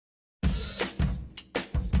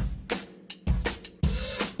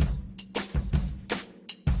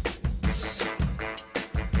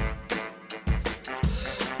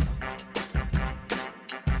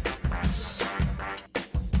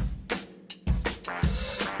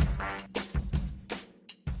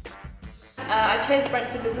I chose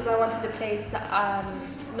Brentford because I wanted a place that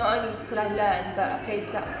not only could I learn, but a place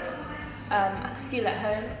that I could feel at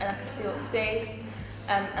home and I could feel safe,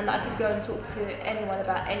 and that I could go and talk to anyone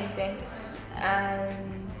about anything.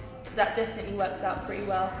 And that definitely worked out pretty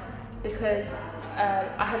well because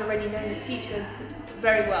I had already known the teachers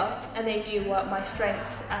very well, and they knew what my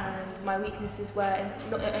strengths and my weaknesses were,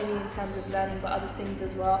 not only in terms of learning but other things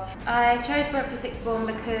as well. I chose Brentford Sixth Form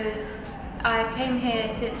because I came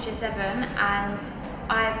here since year 7 and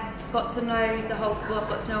I've got to know the whole school, I've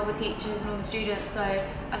got to know all the teachers and all the students, so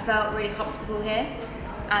I felt really comfortable here,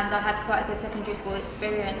 and I had quite a good secondary school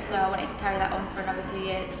experience, so I wanted to carry that on for another 2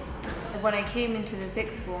 years. When I came into the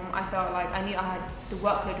sixth form, I felt like I knew I had the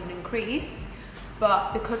workload would increase,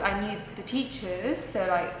 but because I knew the teachers, so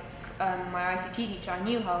like my ICT teacher, I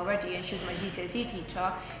knew her already, and she was my GCSE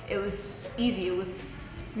teacher, it was easy, it was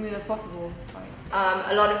smooth as possible.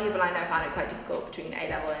 A lot of people I know found it quite difficult between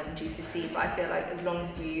A-level and GCSE, but I feel like as long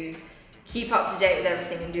as you keep up to date with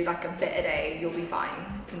everything and do like a bit a day, you'll be fine.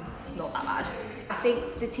 It's not that bad. I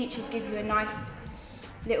think the teachers give you a nice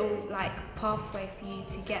little like pathway for you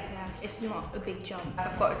to get there. It's not a big jump.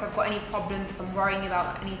 If I've got any problems, if I'm worrying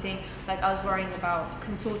about anything, like I was worrying about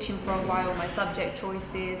consortium for a while, my subject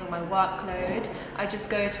choices or my workload, I'd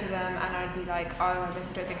just go to them and I'd be like, oh, I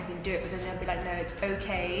guess I don't think I can do it, but then they'd be like, no, it's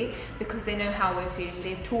okay, because they know how we're feeling.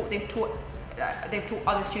 They've taught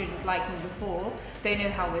other students like me before. They know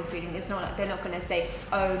how we're feeling. It's not like they're not going to say,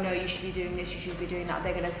 oh no, you should be doing this, you should be doing that.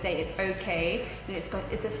 They're going to say it's okay, and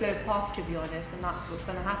it's a slow path, to be honest, and that's what's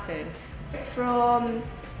going to happen. From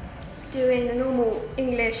doing the normal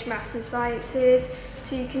English, maths and sciences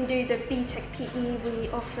to you can do the BTEC PE. We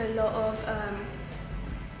offer a lot of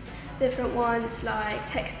different ones like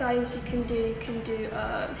textiles. You can do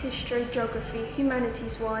history, geography,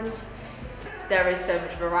 humanities ones. There is so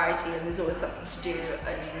much variety and there's always something to do,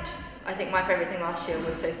 and I think my favourite thing last year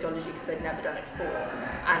was sociology because I'd never done it before,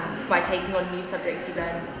 and by taking on new subjects you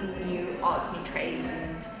learn new arts, new trades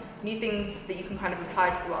and new things that you can kind of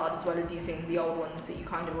apply to the world, as well as using the old ones that you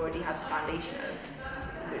kind of already have the foundation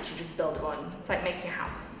of, which you just build on. It's like making a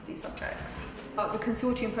house, these subjects. The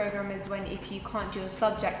consortium program is when if you can't do a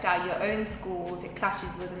subject at your own school, if it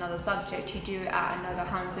clashes with another subject, you do it at another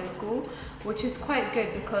Hounslow school, which is quite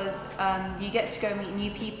good because you get to go meet new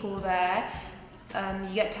people there.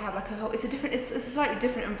 You get to have like it's a slightly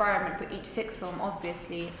different environment for each sixth form,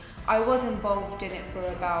 obviously. I was involved in it for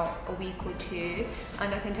about a week or 2,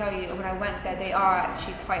 and I can tell you when I went there, they are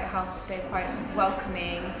actually they're quite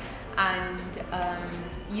welcoming, and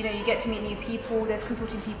you know, you get to meet new people. There's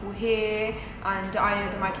consortium people here, and I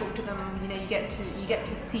know them, I talk to them. You know, you get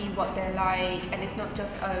to see what they're like, and it's not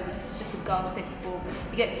just, oh, this is just a girl sixth form.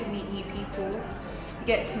 You get to meet new people. You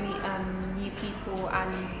get to meet new people,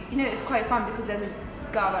 and you know, it's quite fun because there's this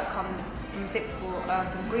girl that comes from sixth form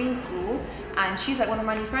from Green School, and she's like one of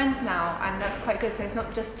my new friends now, and that's quite good. So it's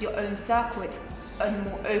not just your own circle; it's a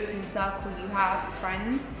more open circle you have of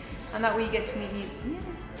friends, and that way you get to meet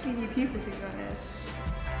new people, to be honest.